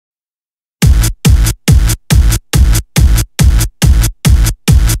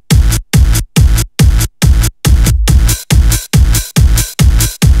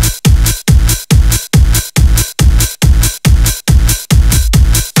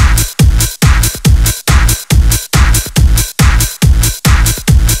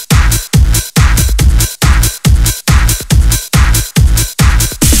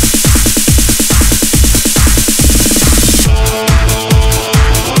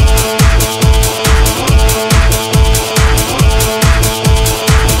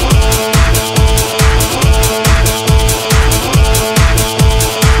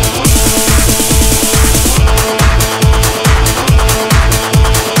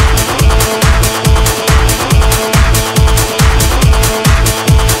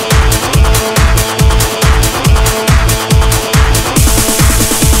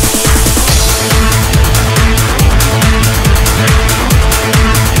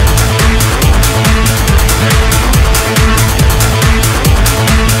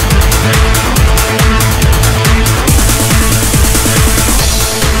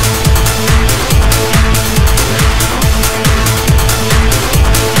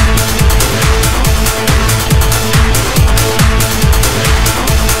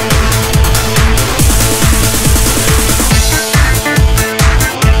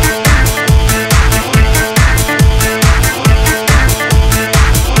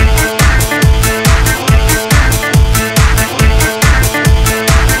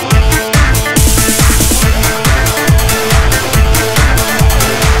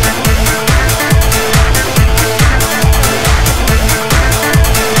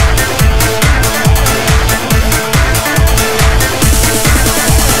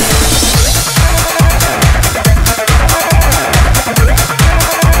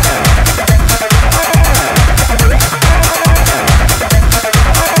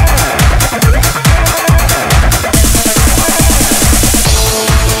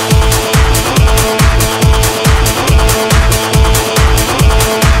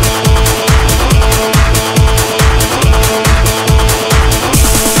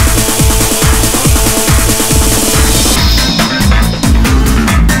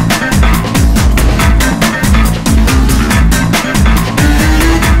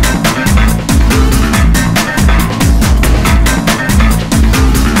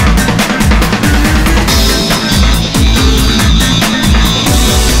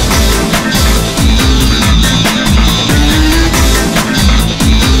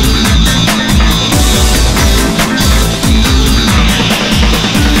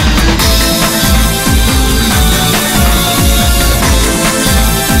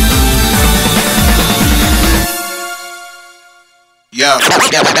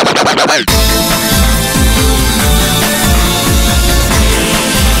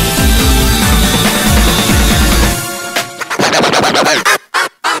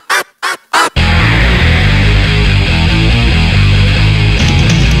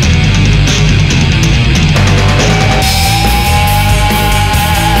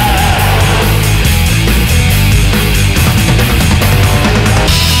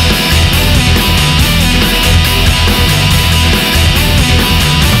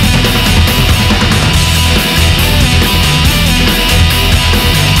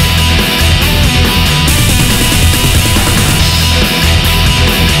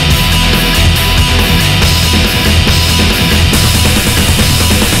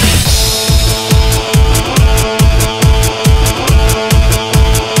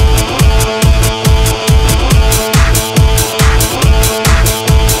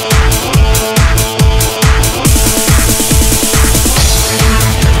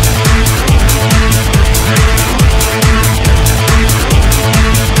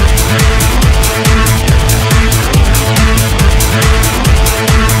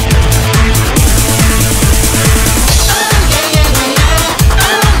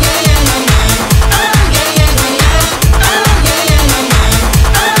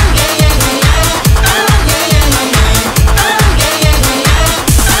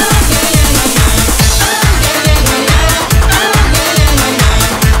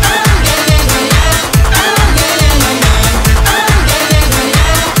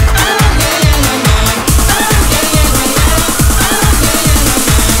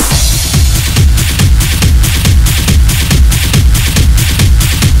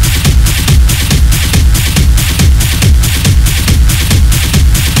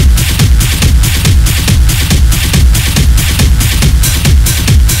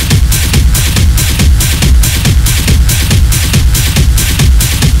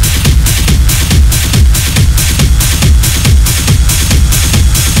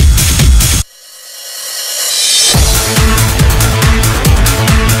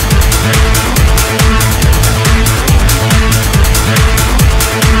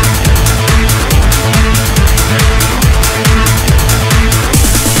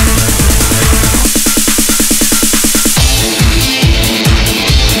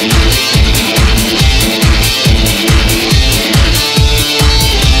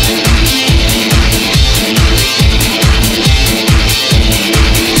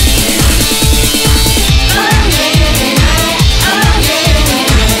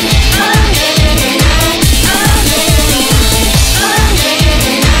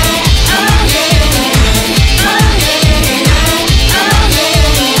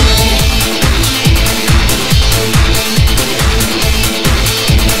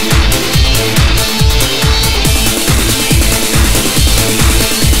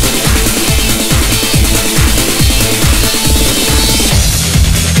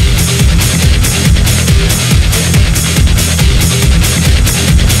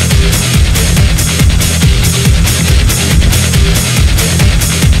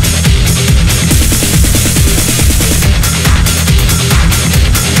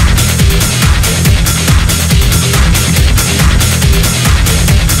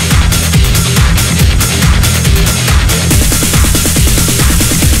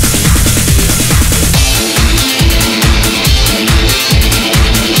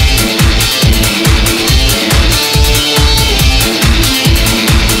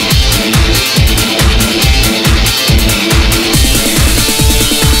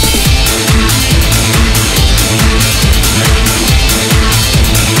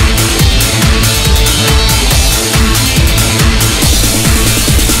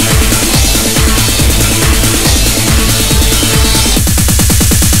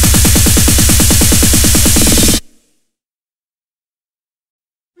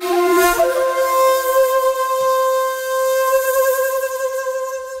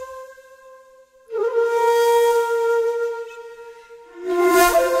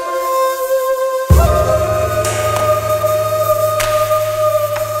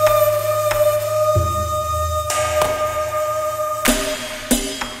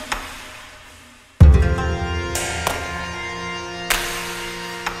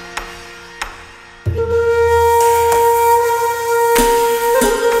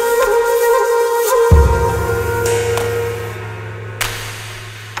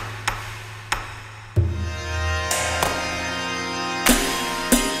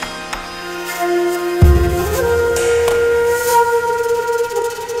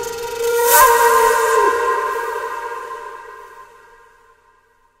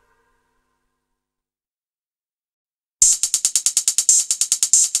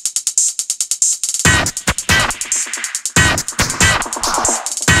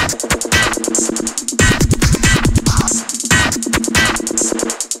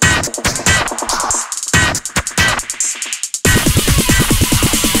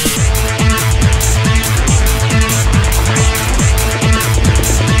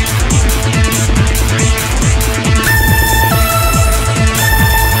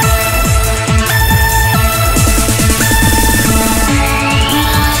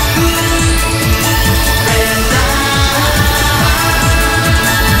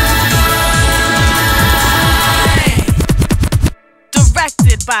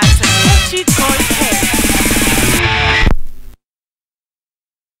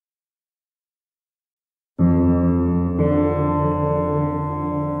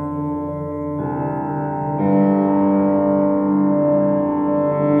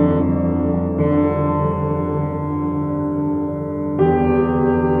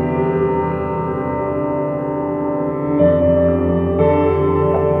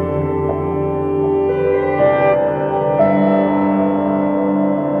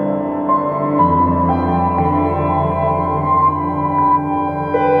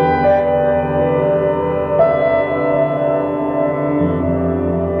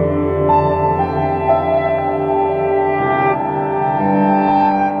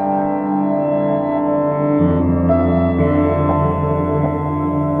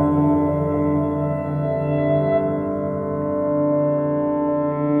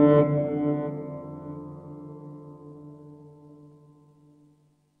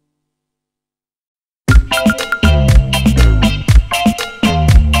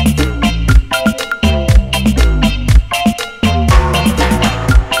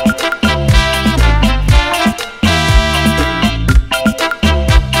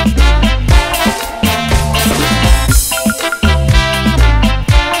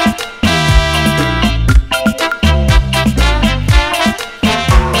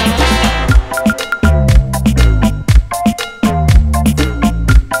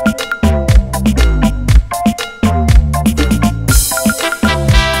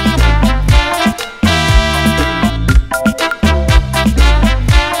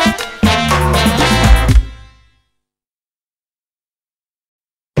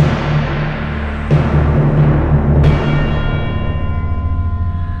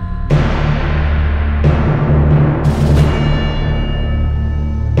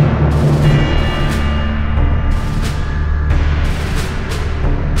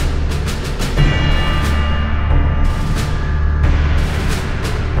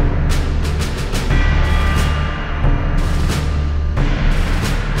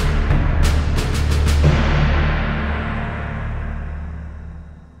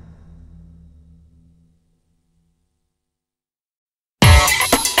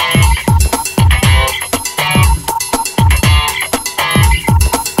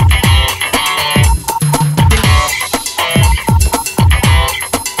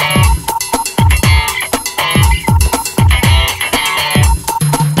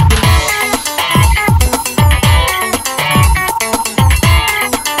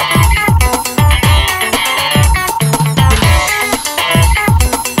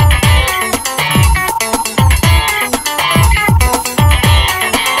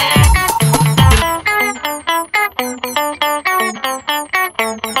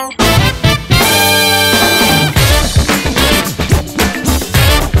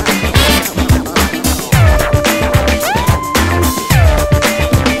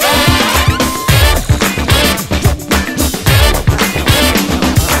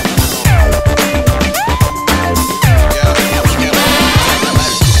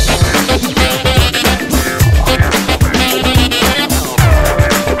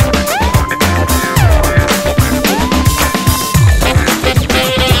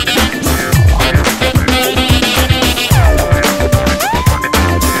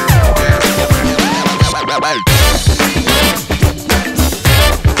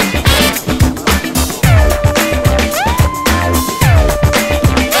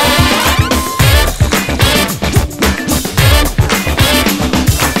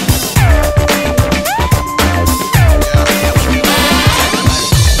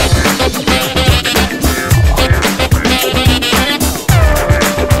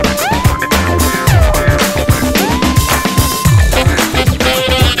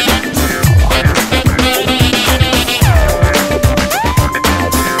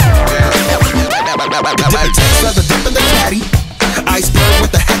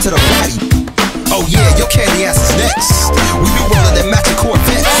head to the body. Oh yeah, your candy ass is next. We be rolling them matching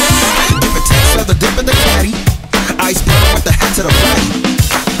Corvettes. Different text of the dip in the caddy. Iceberg with the head to the body.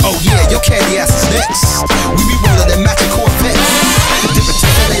 Oh yeah, your candy ass is next. We be rolling them matching Corvettes. Different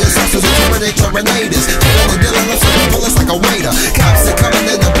terminators, hustlers and terminators. Dealing with some bullets like a waiter. Cops are coming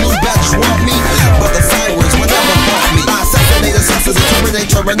in the blue badges want me, but the fireworks will never want me. Assassinators, hustlers and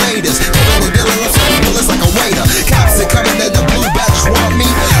terminators. Dealing with some bullets like a waiter. Cops are coming in the blue badges want me,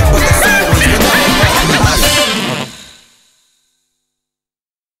 but the fireworks will never want me.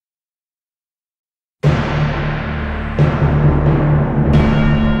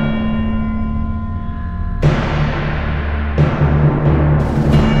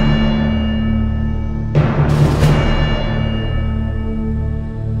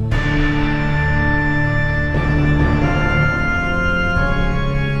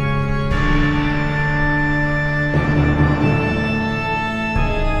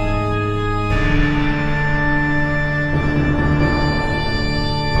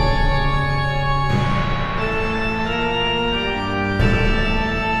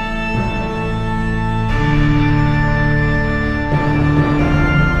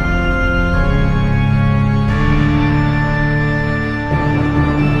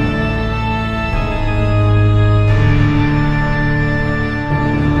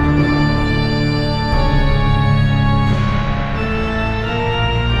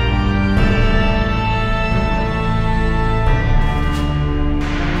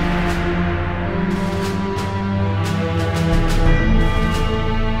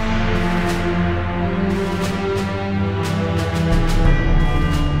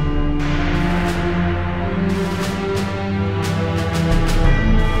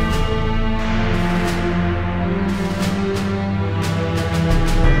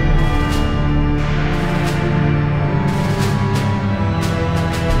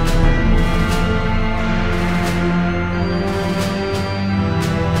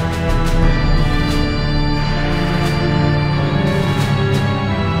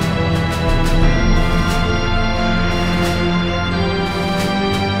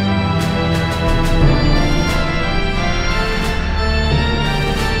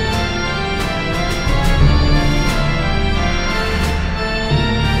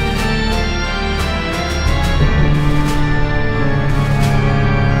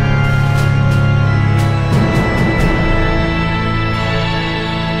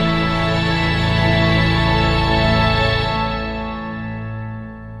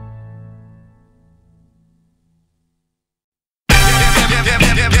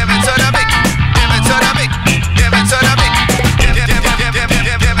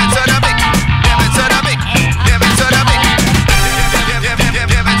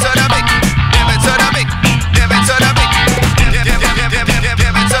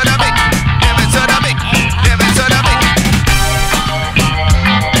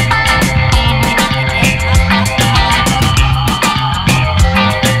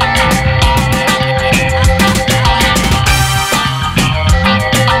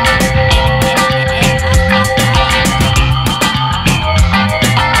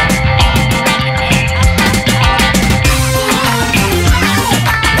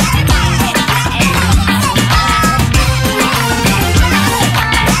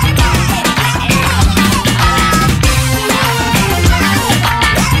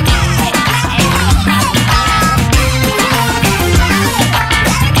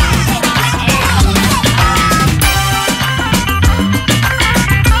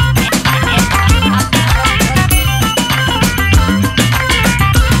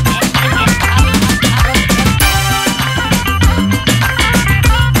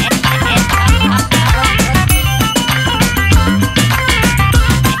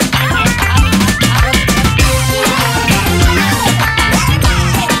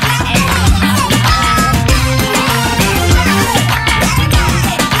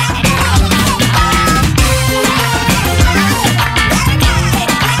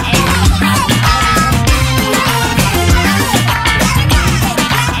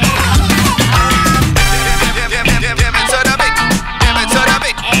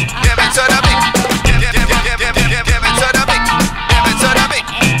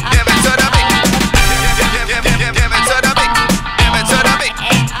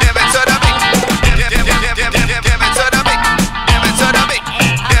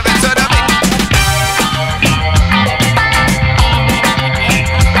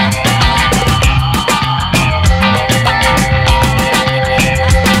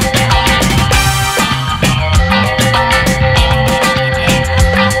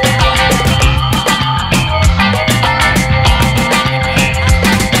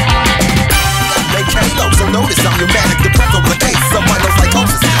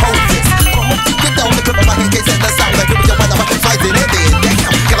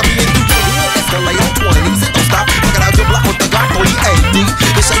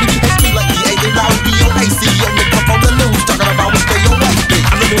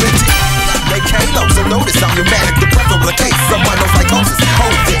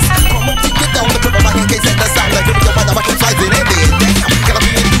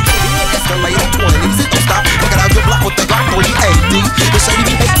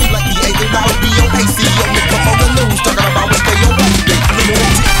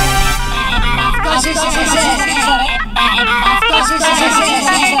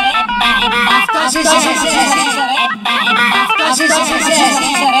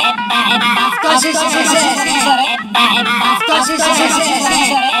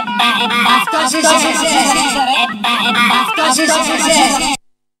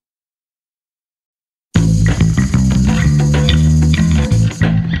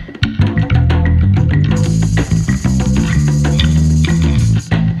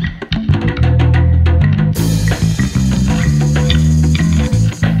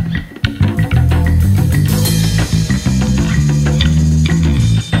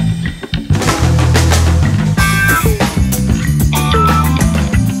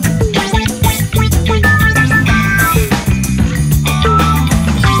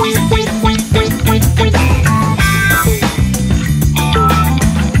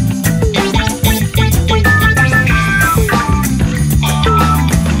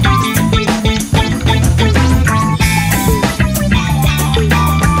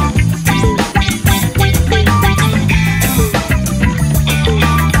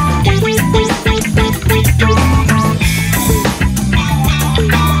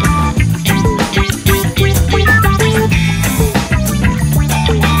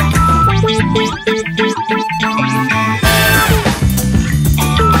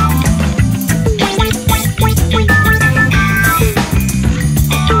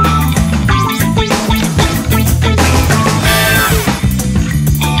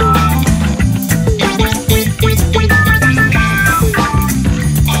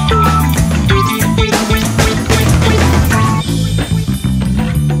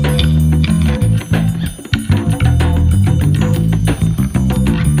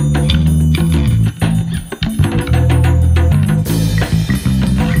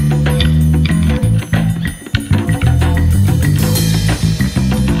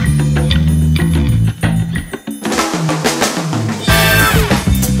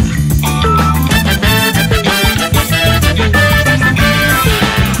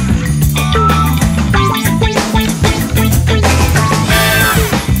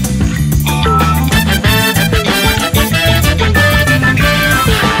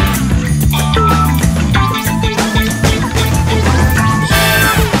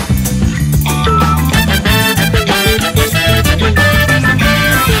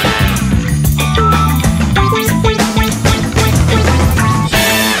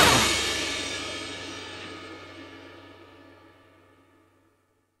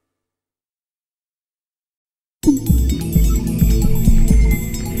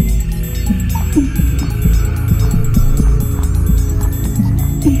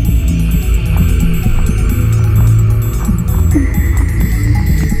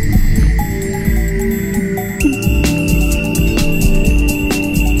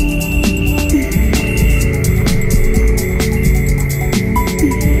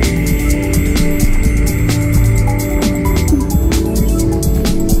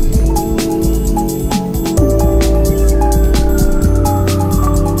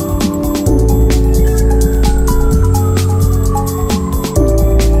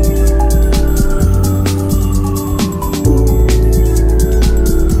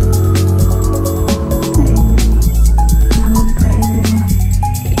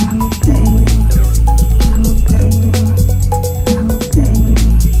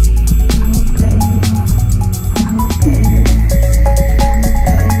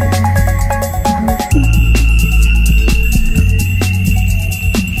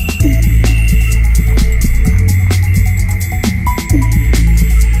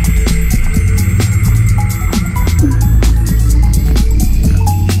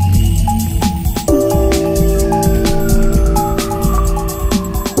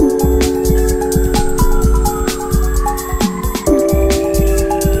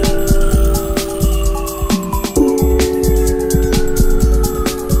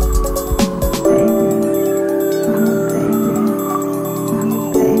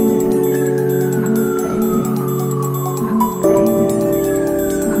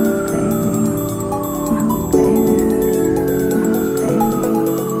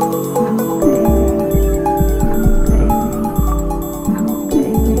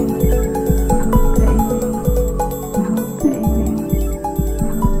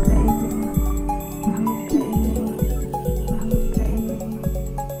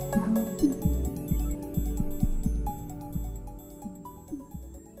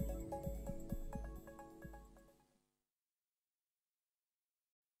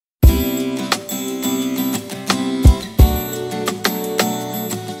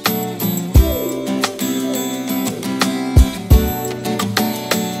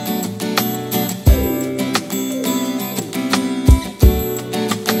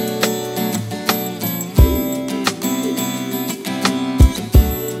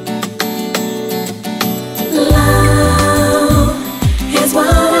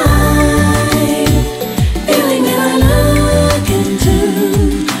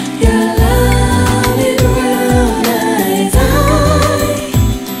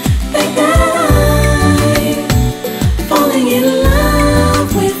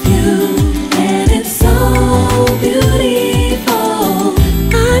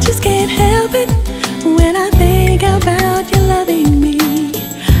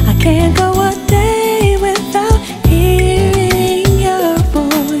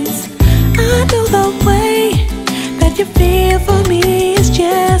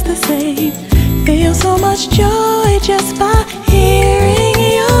 just by hearing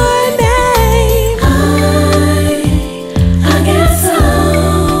your name. I get so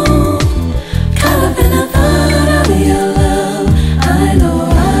caught up in the thought of your love. I know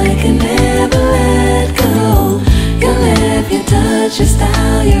I can never let go. Your laugh, your touch, your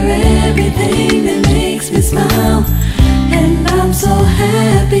style, you're everything that makes me smile. And I'm so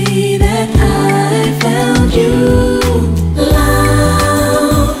happy that I found you.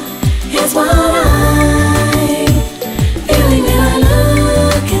 Love is what I'm feeling when I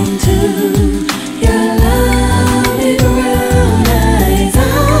look into your lovely brown eyes. I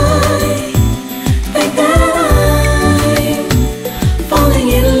think that I'm falling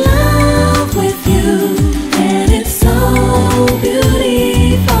in love with you, and it's so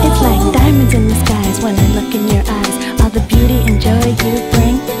beautiful. It's like diamonds in the skies when I look in your eyes. All the beauty and joy you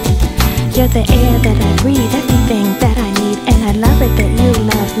bring. You're the air that I breathe, everything that I need, and I love it that you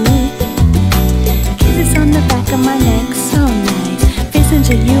love me. Kisses on the back of my neck, so nice. Visions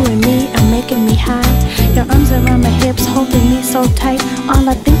of you and me are making me high. Your arms around my hips, holding me so tight. All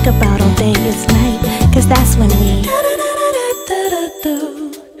I think about all day is night, 'cause that's when we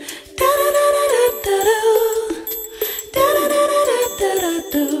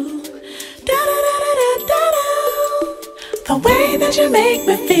the way that you make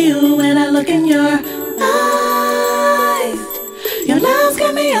me feel when I look in your eyes. Your love's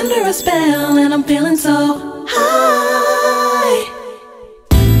got me under a spell, and I'm feeling so high.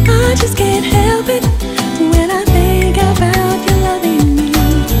 I just can't help it when I think about you loving me.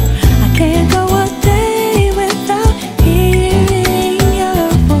 I can't go a day without hearing your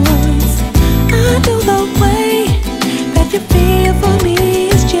voice. I know the way that you feel for me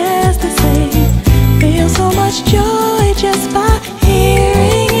is just the same. Feel so much joy just by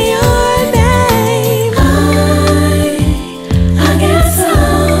hearing your name. I get so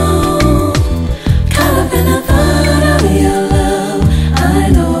caught up in the thought of your love. I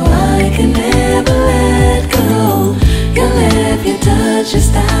know I can never let go. Your laugh, your touch, your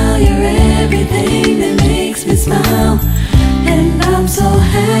style, you're everything that makes me smile. And I'm so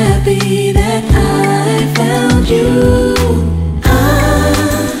happy that I found you.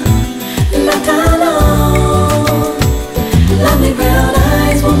 Lovely brown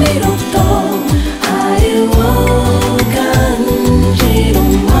eyes will meet up though. I won't kanji no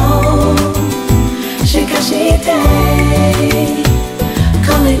more. Shikashite,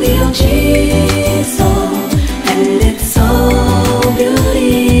 calling me Ojiso, and it's so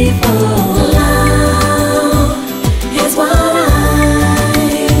beautiful. Love is what I'm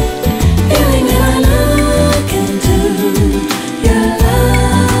feeling when I look into your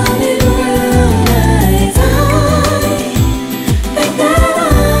lovely brown eyes. I think that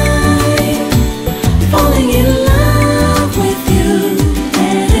I'm falling in love with you,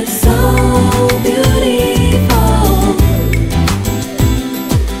 and it's so beautiful.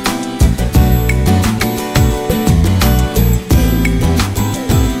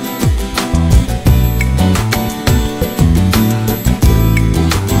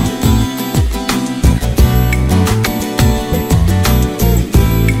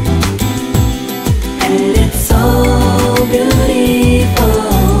 And it's so beautiful.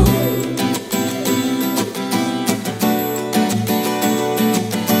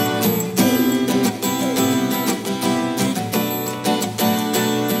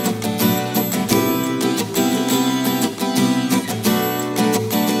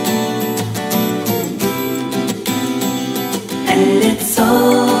 And it's so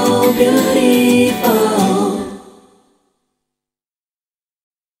beautiful.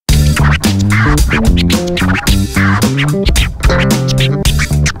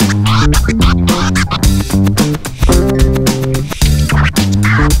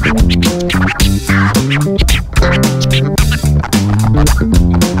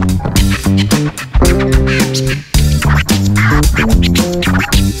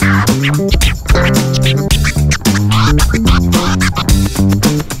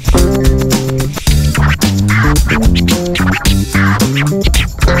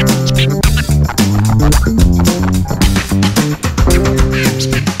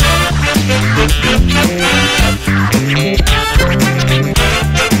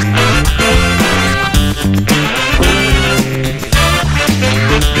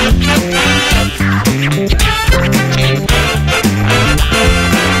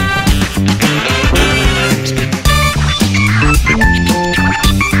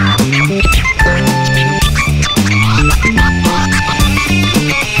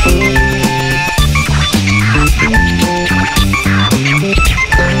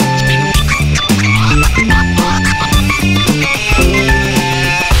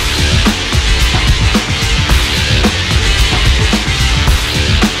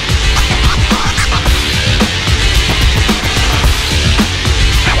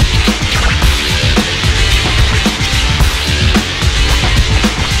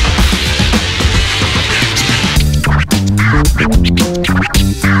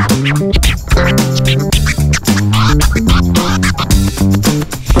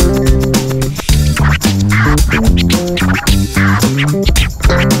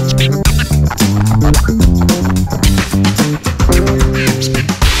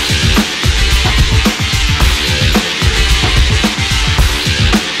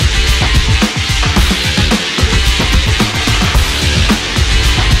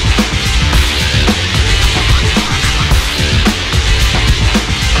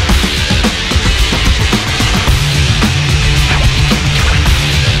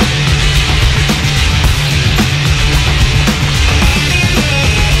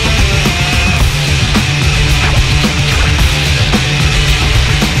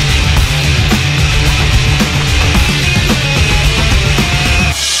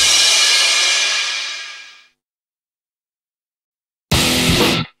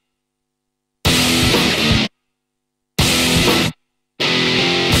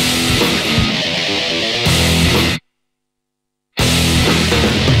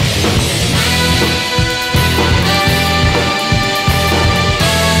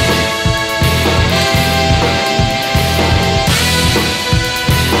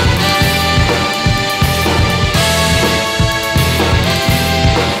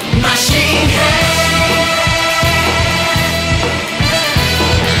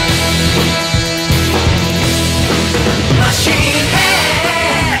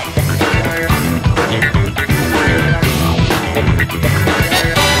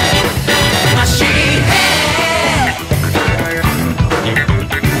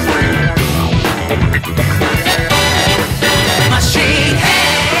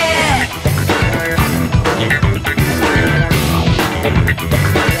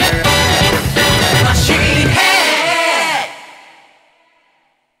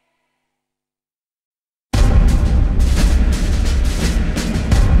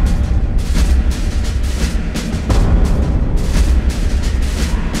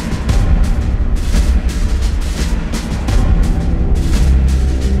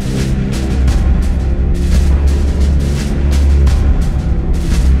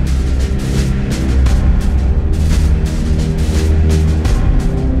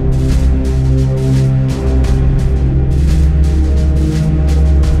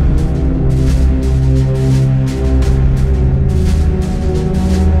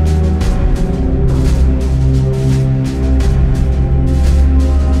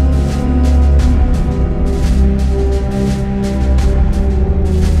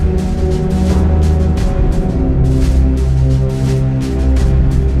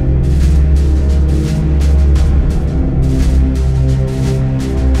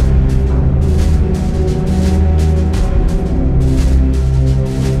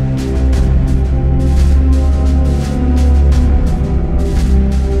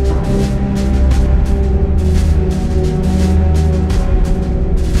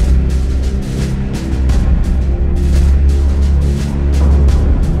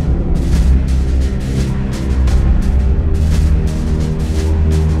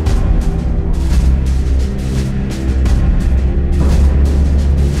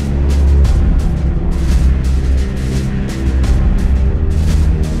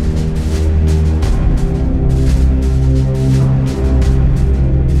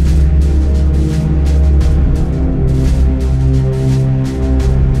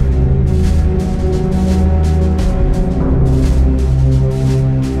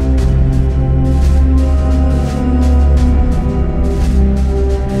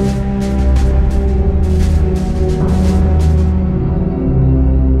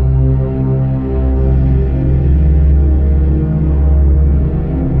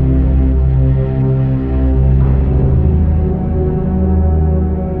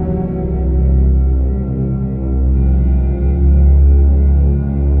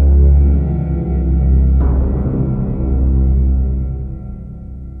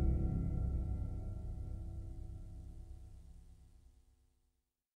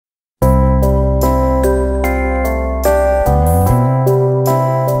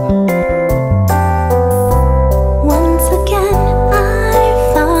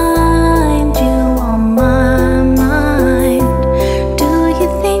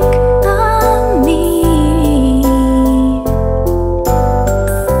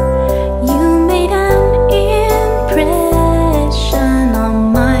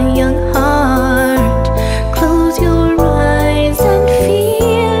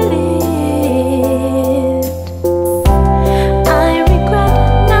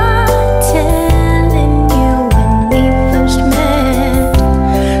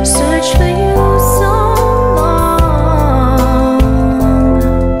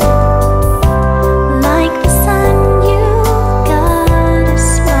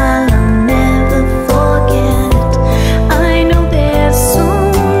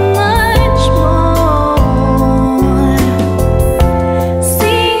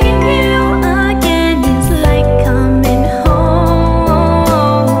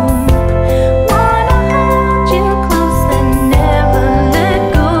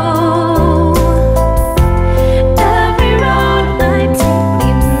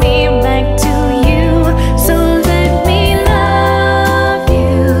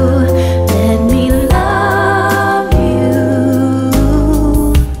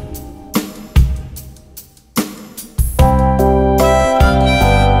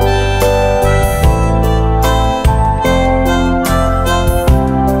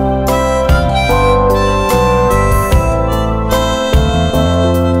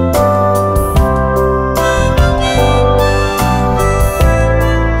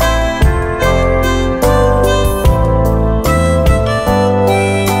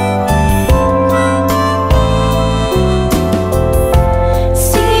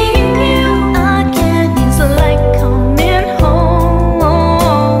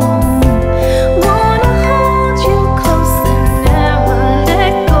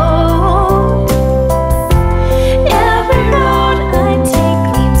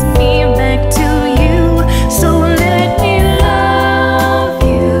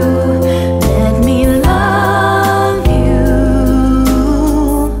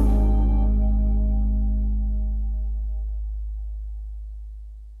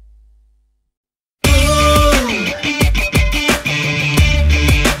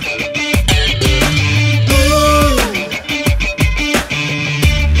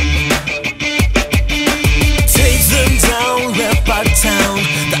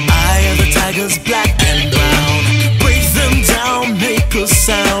 fingers black and brown. Break them down, make a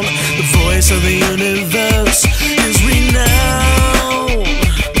sound. The voice of the universe is renowned.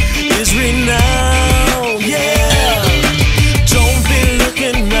 Is renowned, yeah. Don't be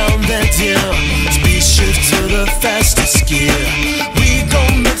looking round that dear. Speed shift to the fastest gear. We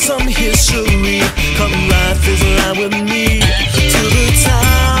gon' make some history. Come ride this line with me. To the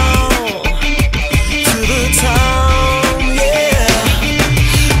town, yeah.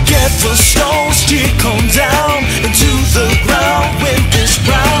 Get the stones, stick on down into the ground with this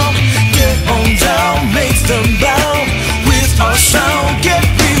round. Get on down, make them bound with our sound. Get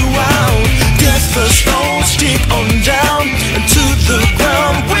rewound. Get the stones, stick on down into the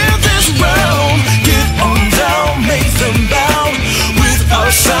ground with this round. Get on down, make them bound with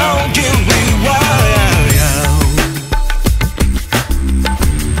our sound. Get rewound.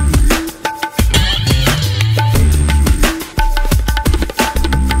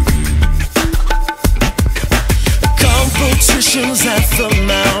 Competitions at the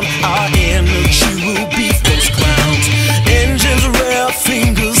mount. Our energy will beat those clowns. Engines rev,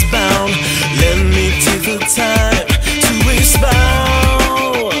 fingers bound. Let me take the time to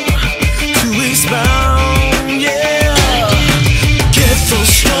expound. To expound, yeah. Get those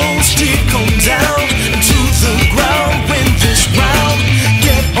stones, stick on down to the ground. Win this round.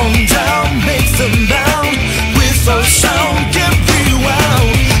 Get on down, make them bound with our sound. Get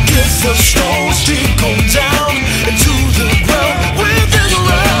rewound. Get the stones, stick on down into the ground with this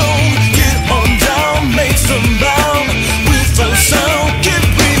round. Get on down, make them bound with our sound. Get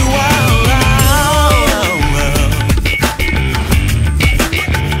rewound.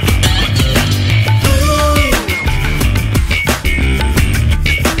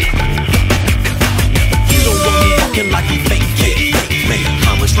 You don't want me walking like you fake, yeah, fake man.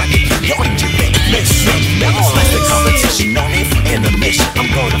 How much racket can you inject? Mess up, like the competition, no need for intermission. I'm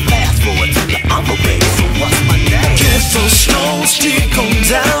gonna fast forward to the envelope. So what's my name? Get those stones, stick on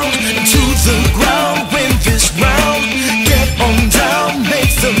down to the ground. Win this round. Get on down,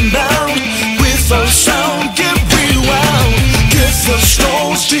 make them bound with our sound. Get rewound. Get the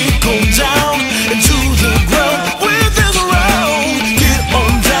stones, stick on down to the ground with this round. Get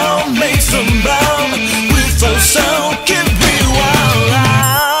on down, make them bound with our sound. Get rewound.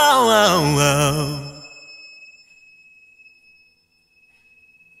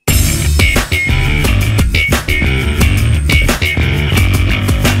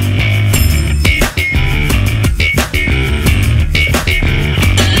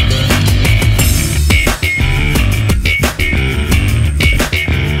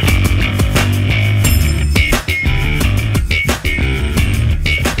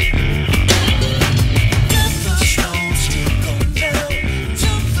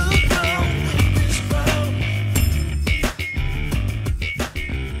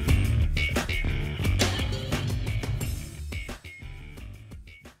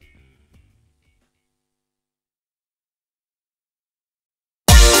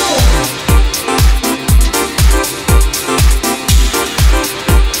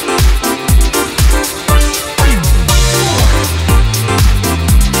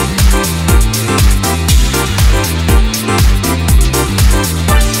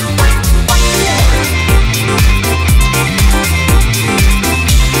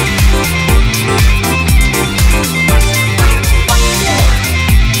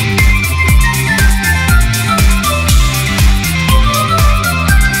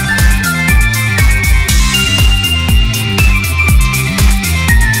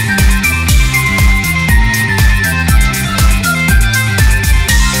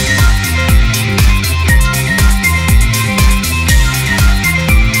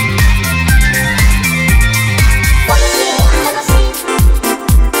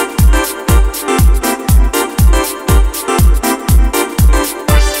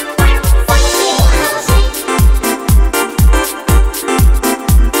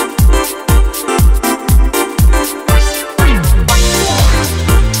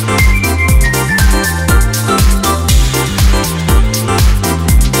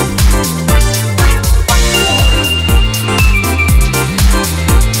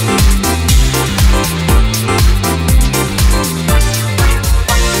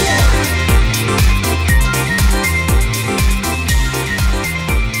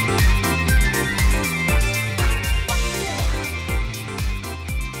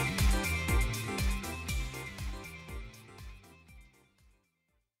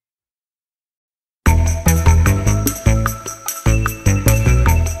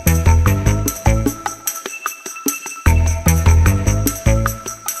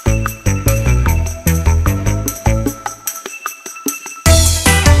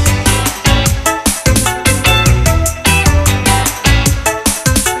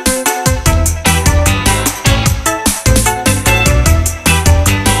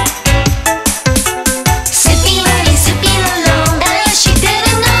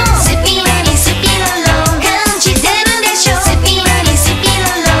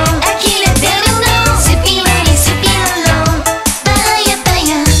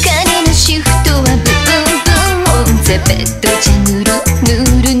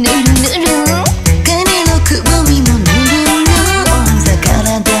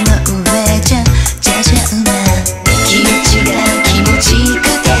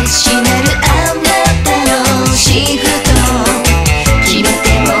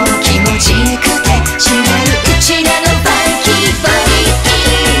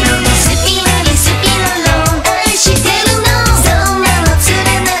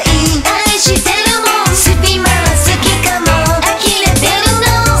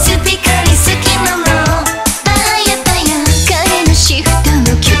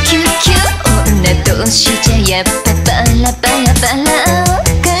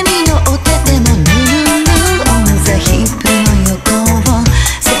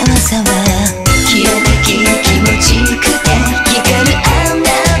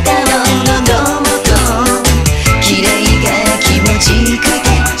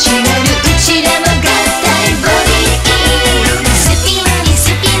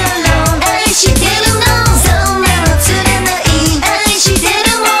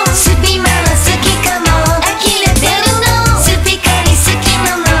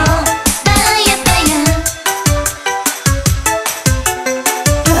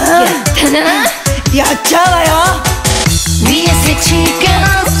 かな。やっちゃうわよ。 We are sexy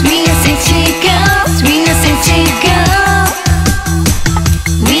girls, we are sexy girls, we are sexy girls.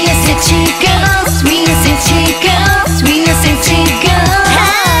 We are sexy girls, we are sexy girls, we are sexy girls.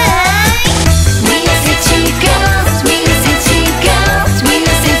 We are sexy girls, we are sexy girls, we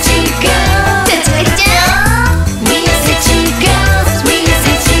are sexy girls. つつまりちゃん。We are sexy girls, we are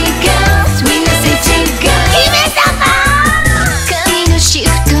sexy girls, we are sexy girls. 姫様。髪のシフ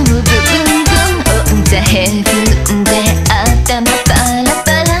トもブンブンブン、オンザヘブンで頭パラ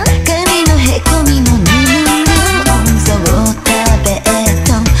パラ、髪のへこみもヌンヌンヌン、オンザウォーターベッド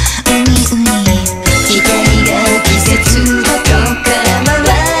ウニウニ、期待が季節ごとから回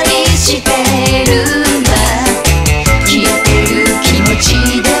りしてるんだ。消えてる気持ち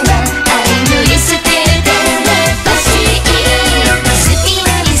では愛のり捨ててほしい。スピナ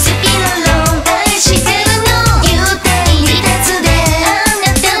リスピナロン愛してるの、幽体離脱であな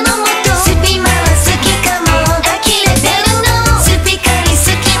たのもと、スピマは好きかも呆れてるの、スピカリ好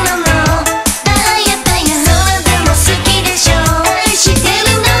きなの、パヤパヤ空でも好きでしょ、愛して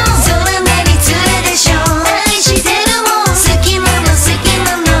るの、空なりつれでしょ、愛してるもん、好きなの好き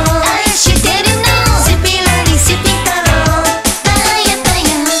なの、愛してるの、スピラリスピカロパヤパヤ。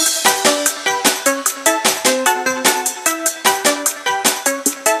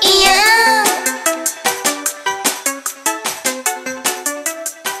いや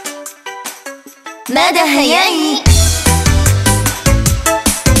まだ早い。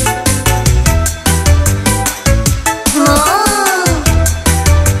もう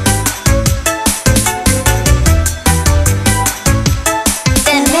ダ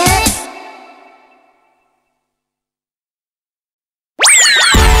メ。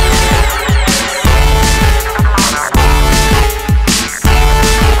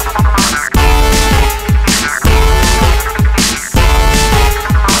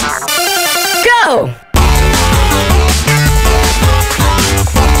ゴー。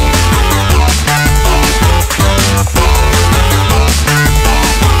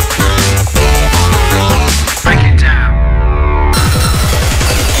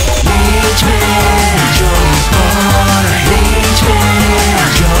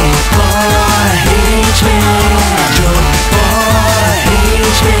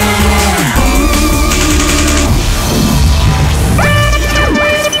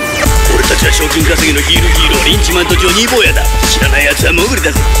俺たちは賞金稼ぎのヒーローリンチマンとジョニー・ボーヤだ。知らない奴はモグリ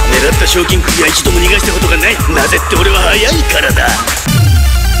だぞ。狙った賞金首は一度も逃がしたことがない。なぜって俺は速いからだ。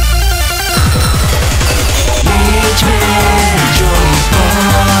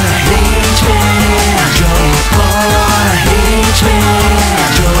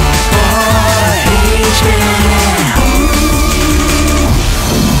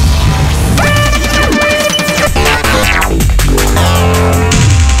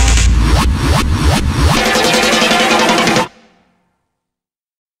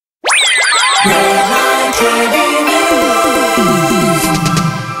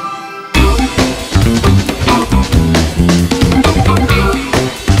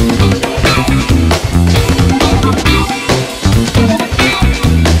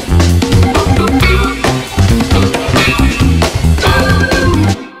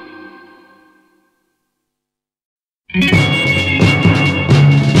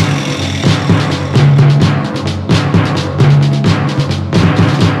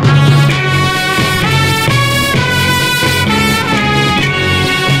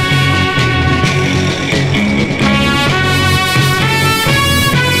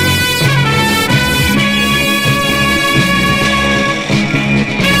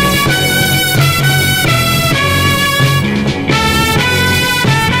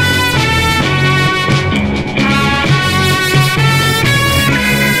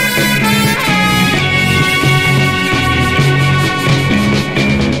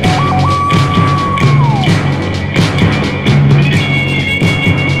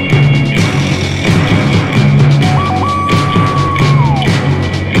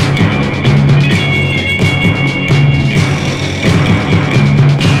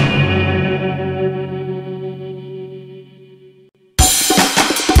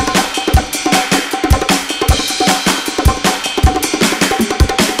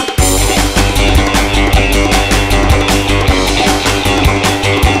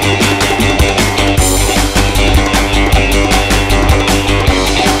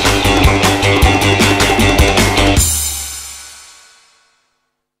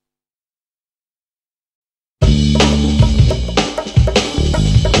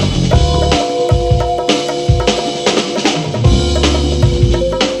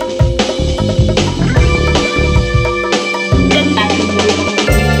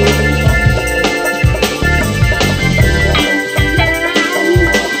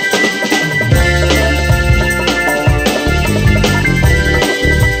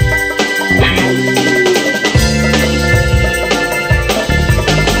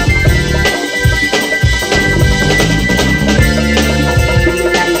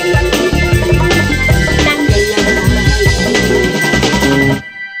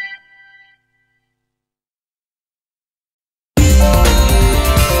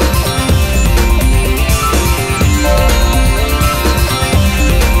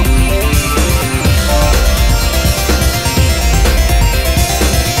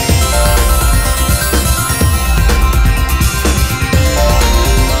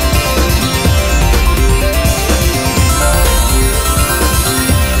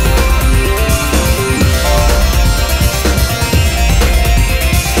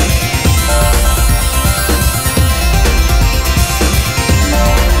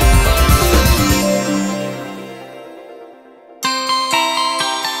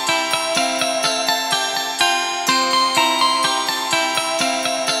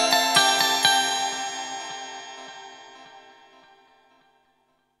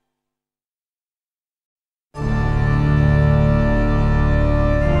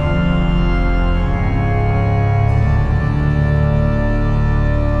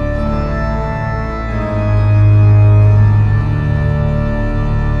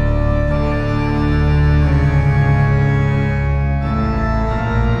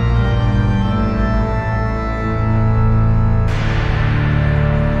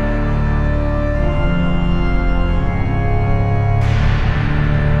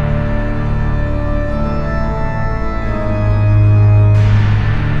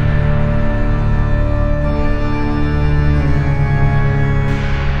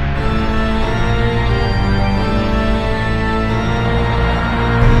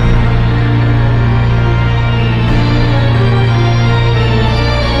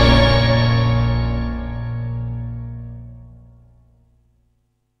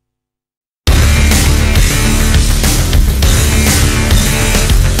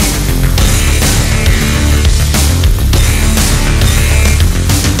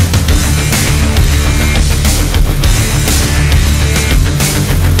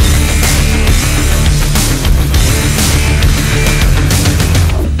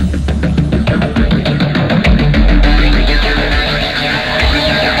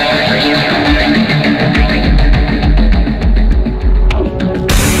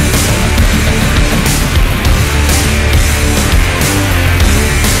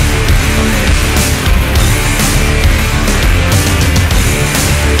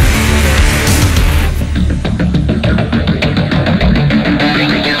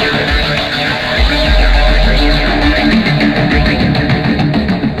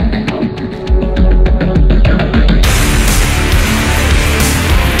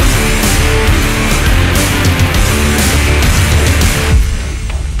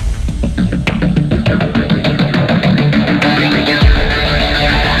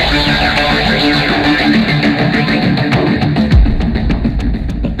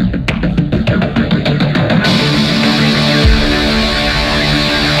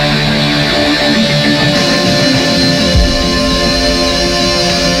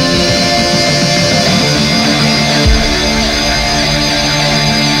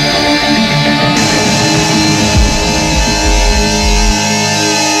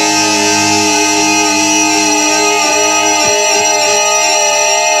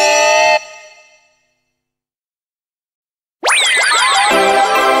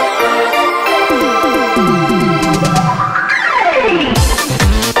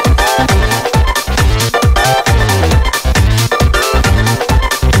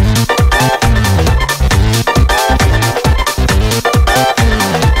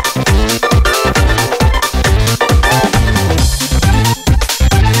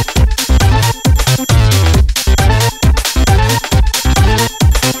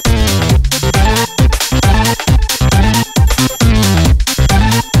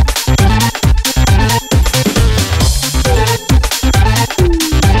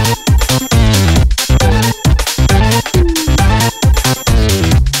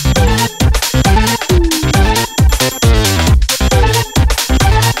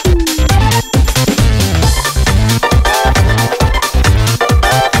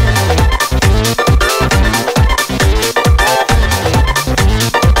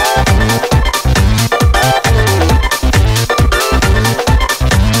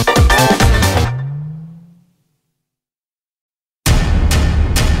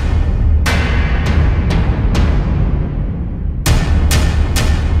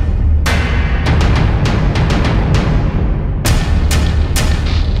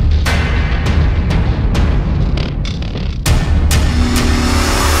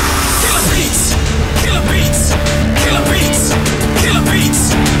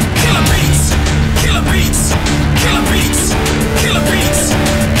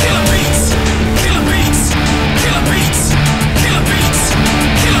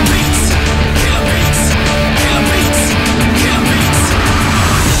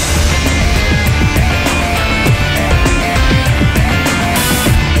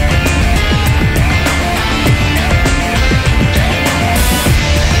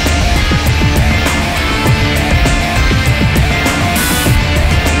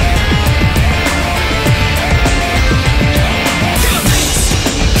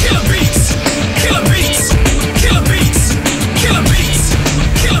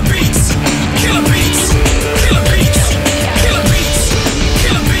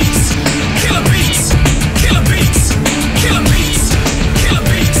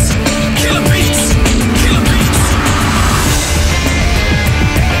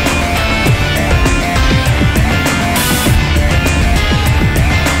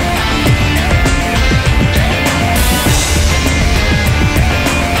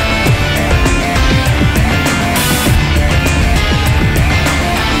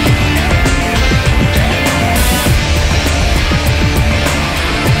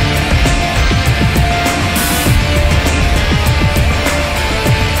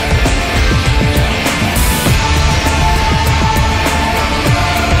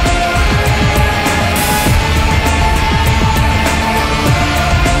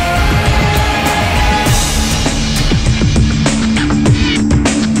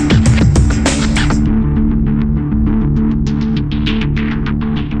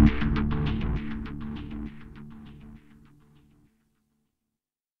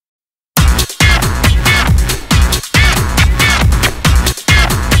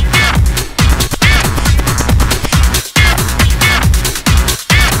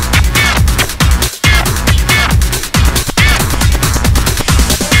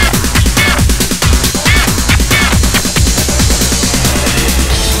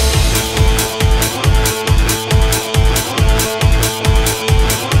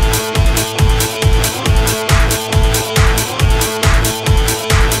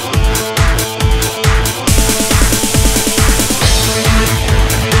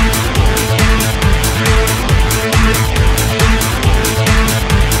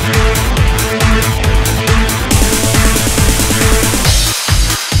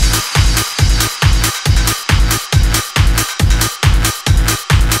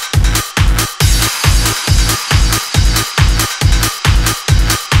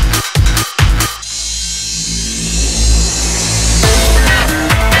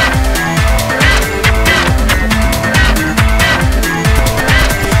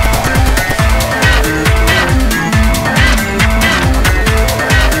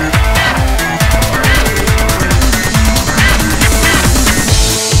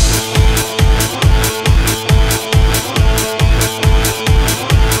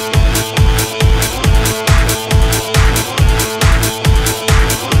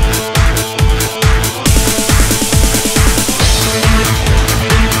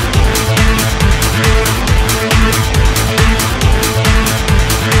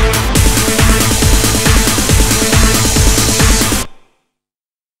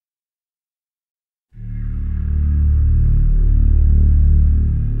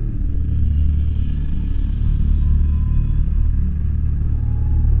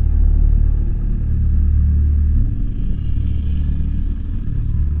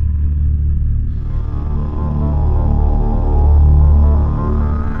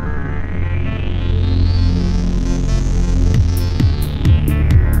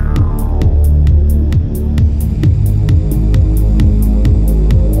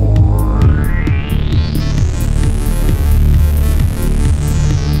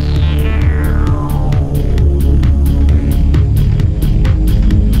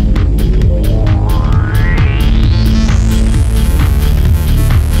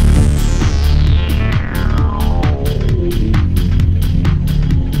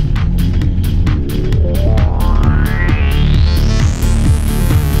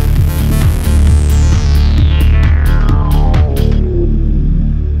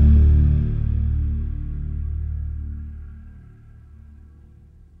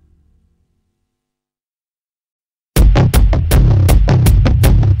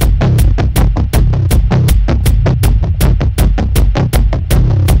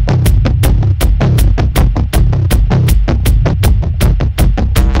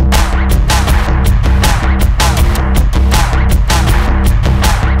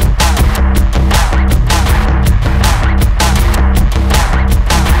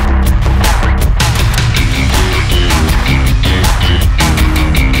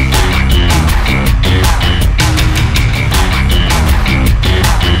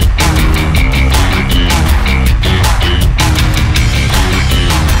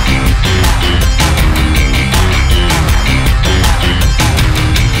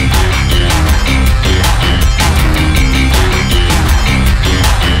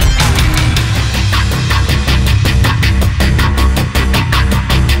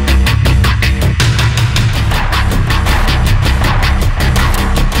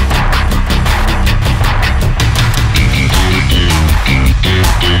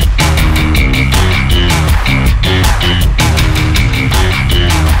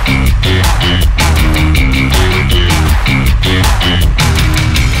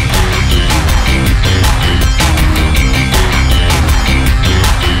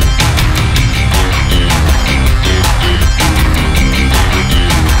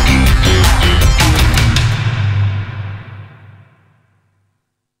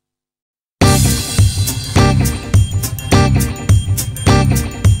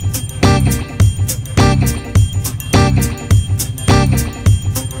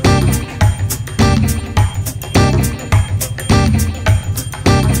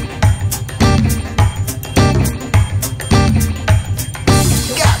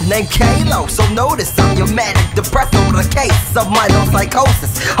named Kalo, so notice I'm your manic depressed over the case of minor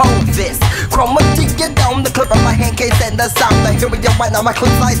psychosis. Hold this, chroma to your dome, the clip of my hand case and the sound. The hearing your right now, my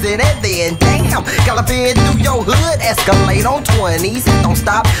clip slice it and then damn, galloping through your hood, escalate on 20s, don't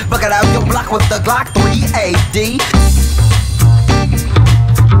stop, bucket out your block with the Glock 3 AD.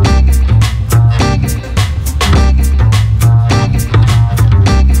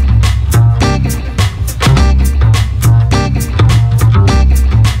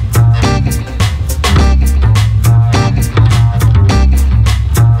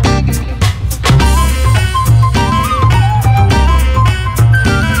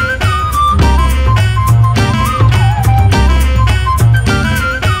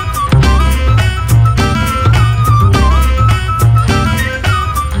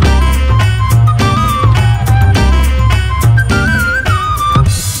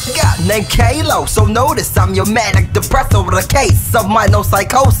 Named Kalo, so notice I'm your manic depressed over the case of minor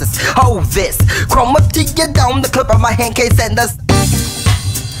psychosis. Hold this, chroma to your dome, the clip of my hand case and the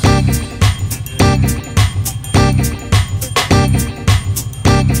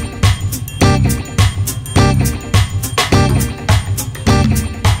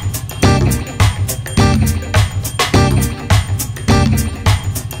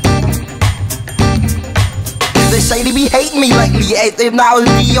shady be hating me lately. If now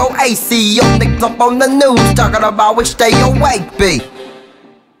it's the Oasis, yo niggas up on the news talking about which stay awake be.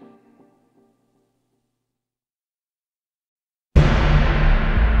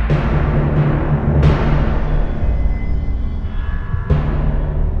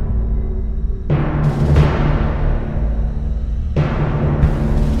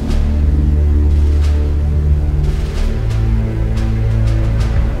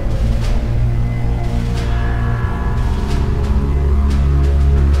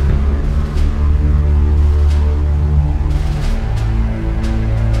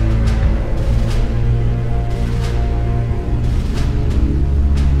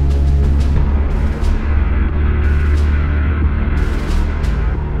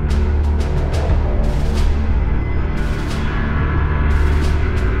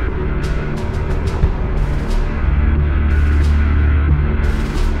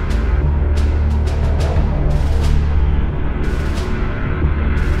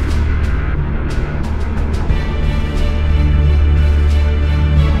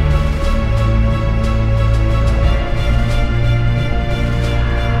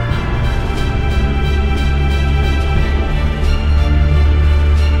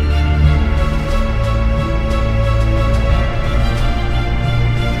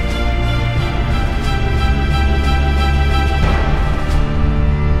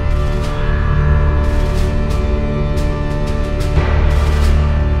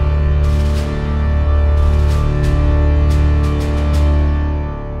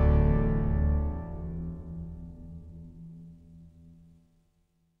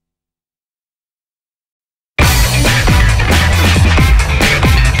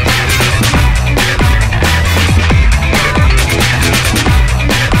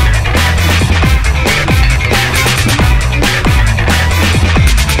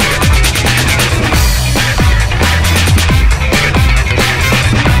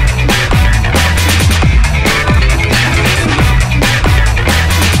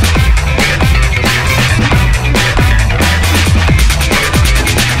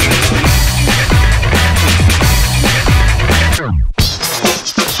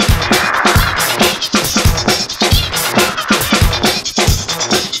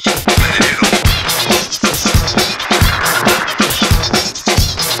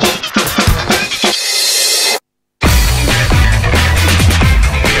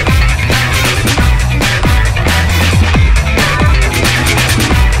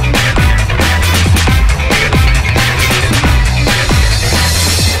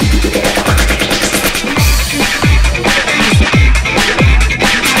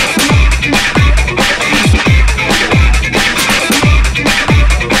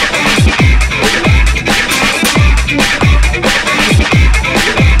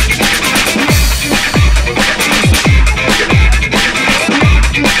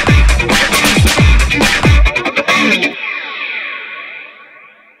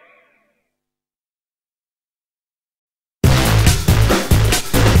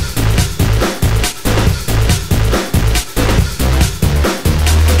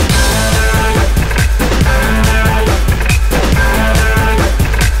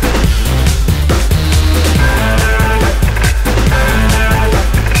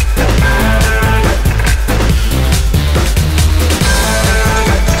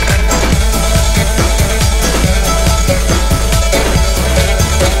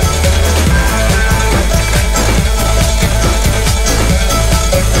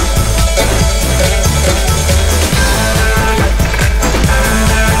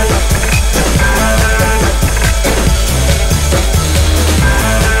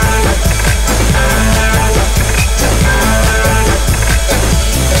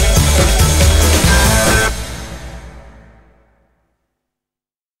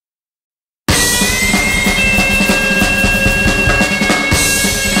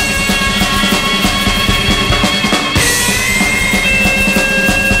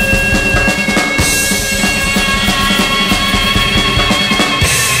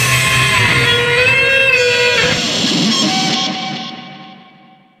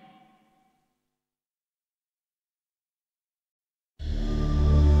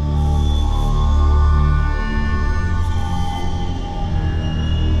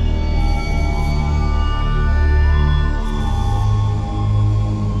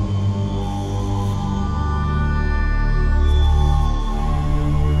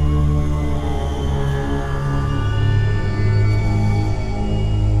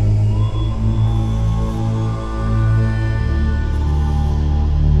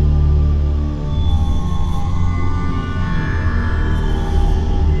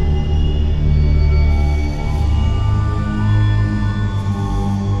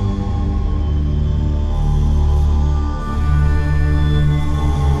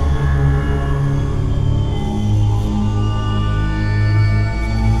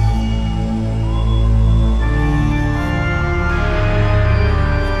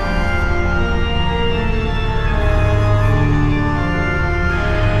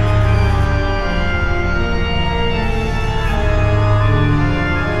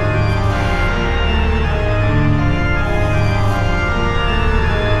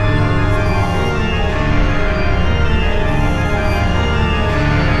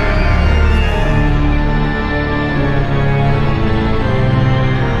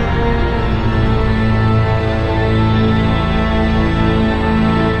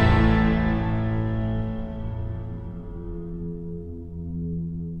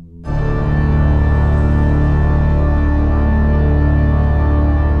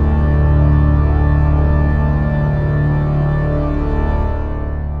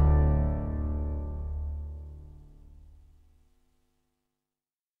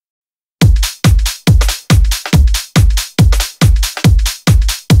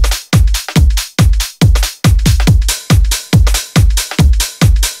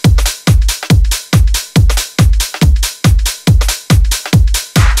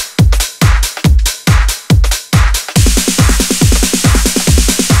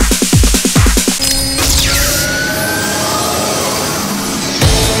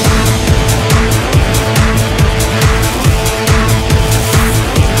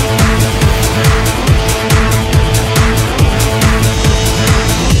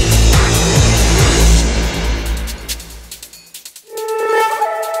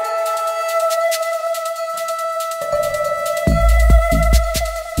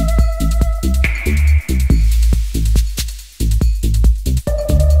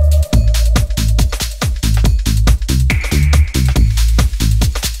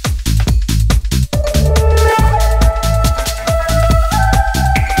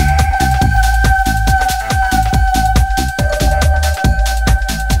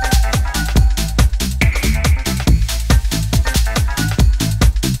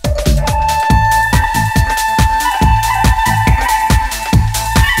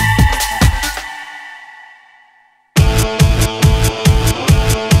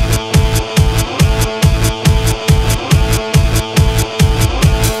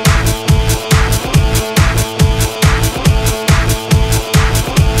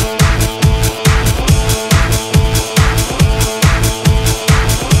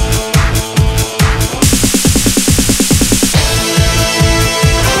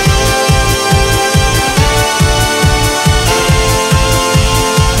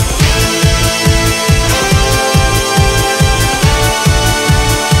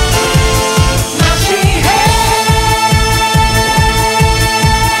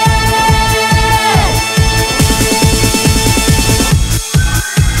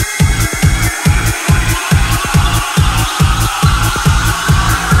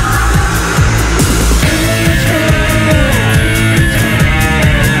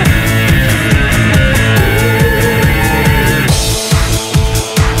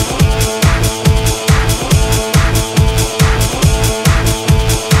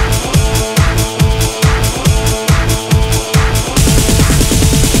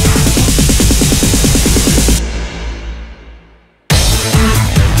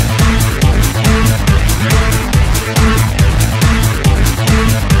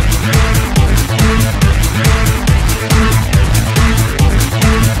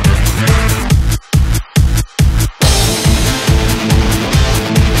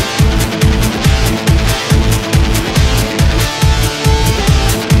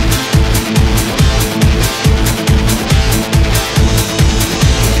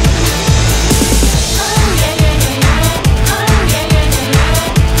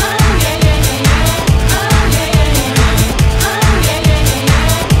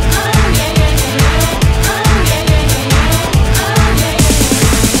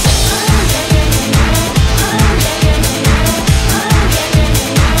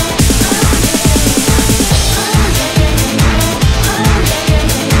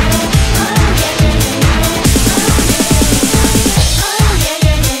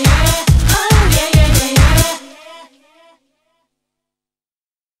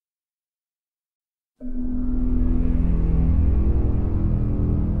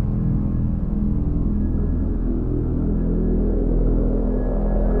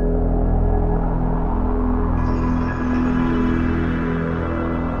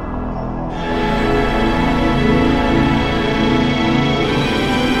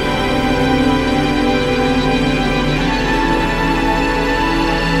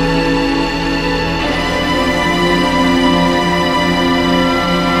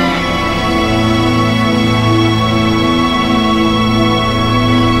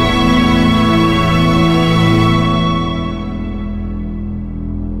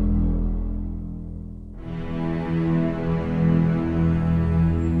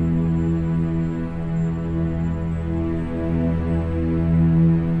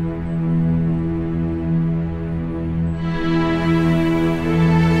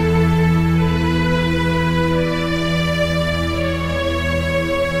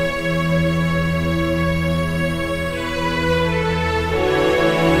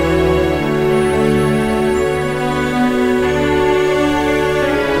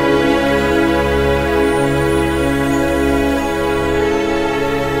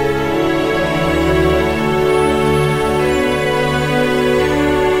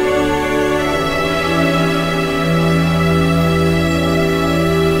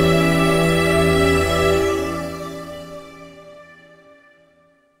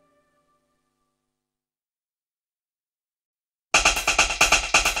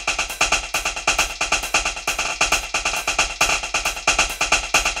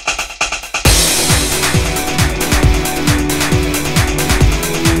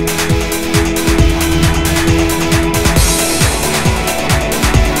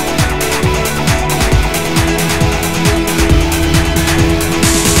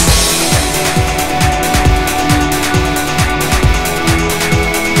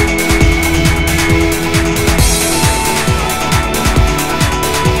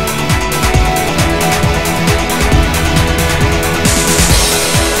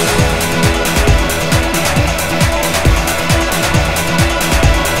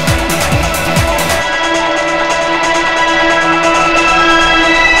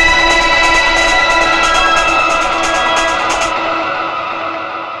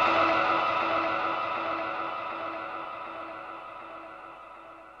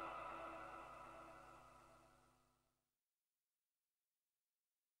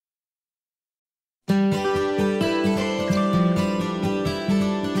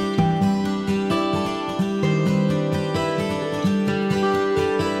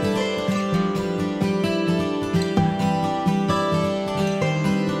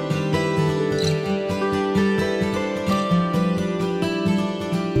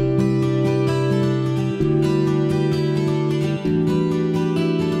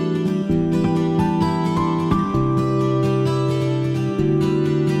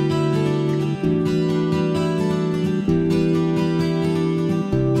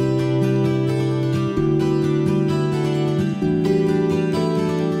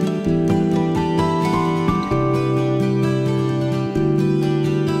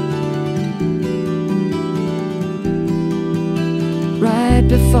 right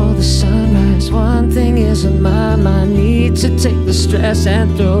before the sunrise. One thing is on my mind, need to take the stress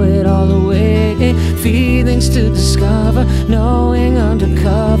and throw it all away. Feelings to discover, knowing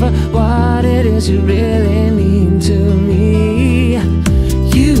undercover what it is you really mean to me.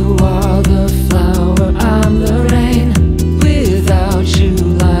 You are the flower, I'm the rain. Without you,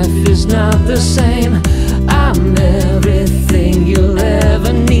 life is not the same. I'm everything you'll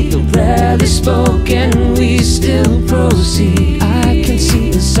ever need. Though rarely spoken, we still proceed. I can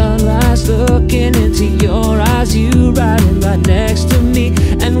see the sunrise looking into your eyes. You riding right next to me,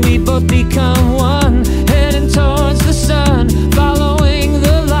 and we both become one, heading towards the sun, following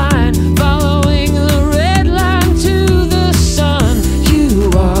the line, following the red line to the sun.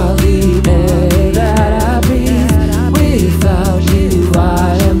 You are the air that I breathe. Without you,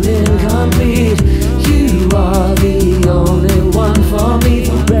 I am incomplete. You are the only one for me.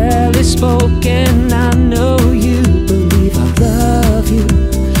 Rarely spoken, I know you believe. I love you,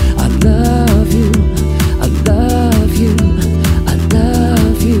 I love you, I love you, I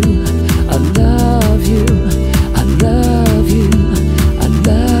love you, I love you, I love you, I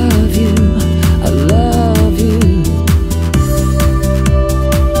love you, I love you.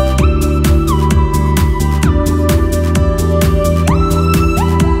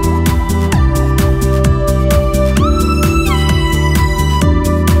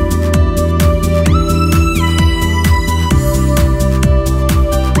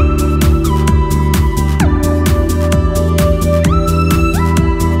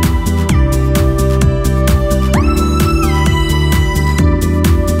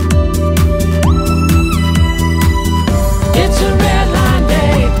 It's a red line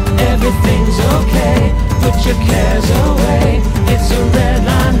day, everything's okay. Put your cares away. It's a red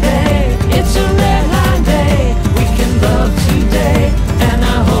line day, it's a red line day. We can love today, and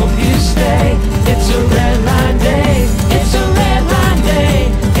I hope you stay. It's a red line day, it's a red line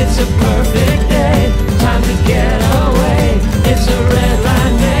day. It's a perfect day, time to get away. It's a red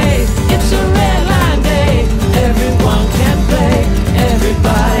line day, it's a red line day. Everyone can play,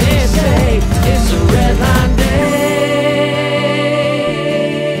 everybody say it's a red line day.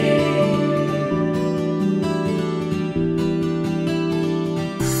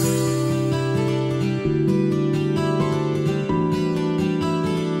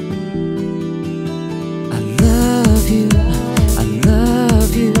 I love you, I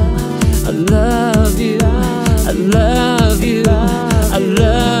love you, I love you, I love you, I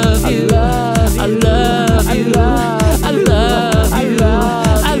love you, I love you, I love you,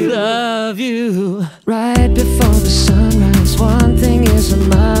 I love you. Right before the sunrise, one thing is on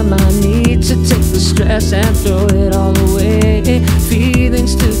my mind, need to take the stress and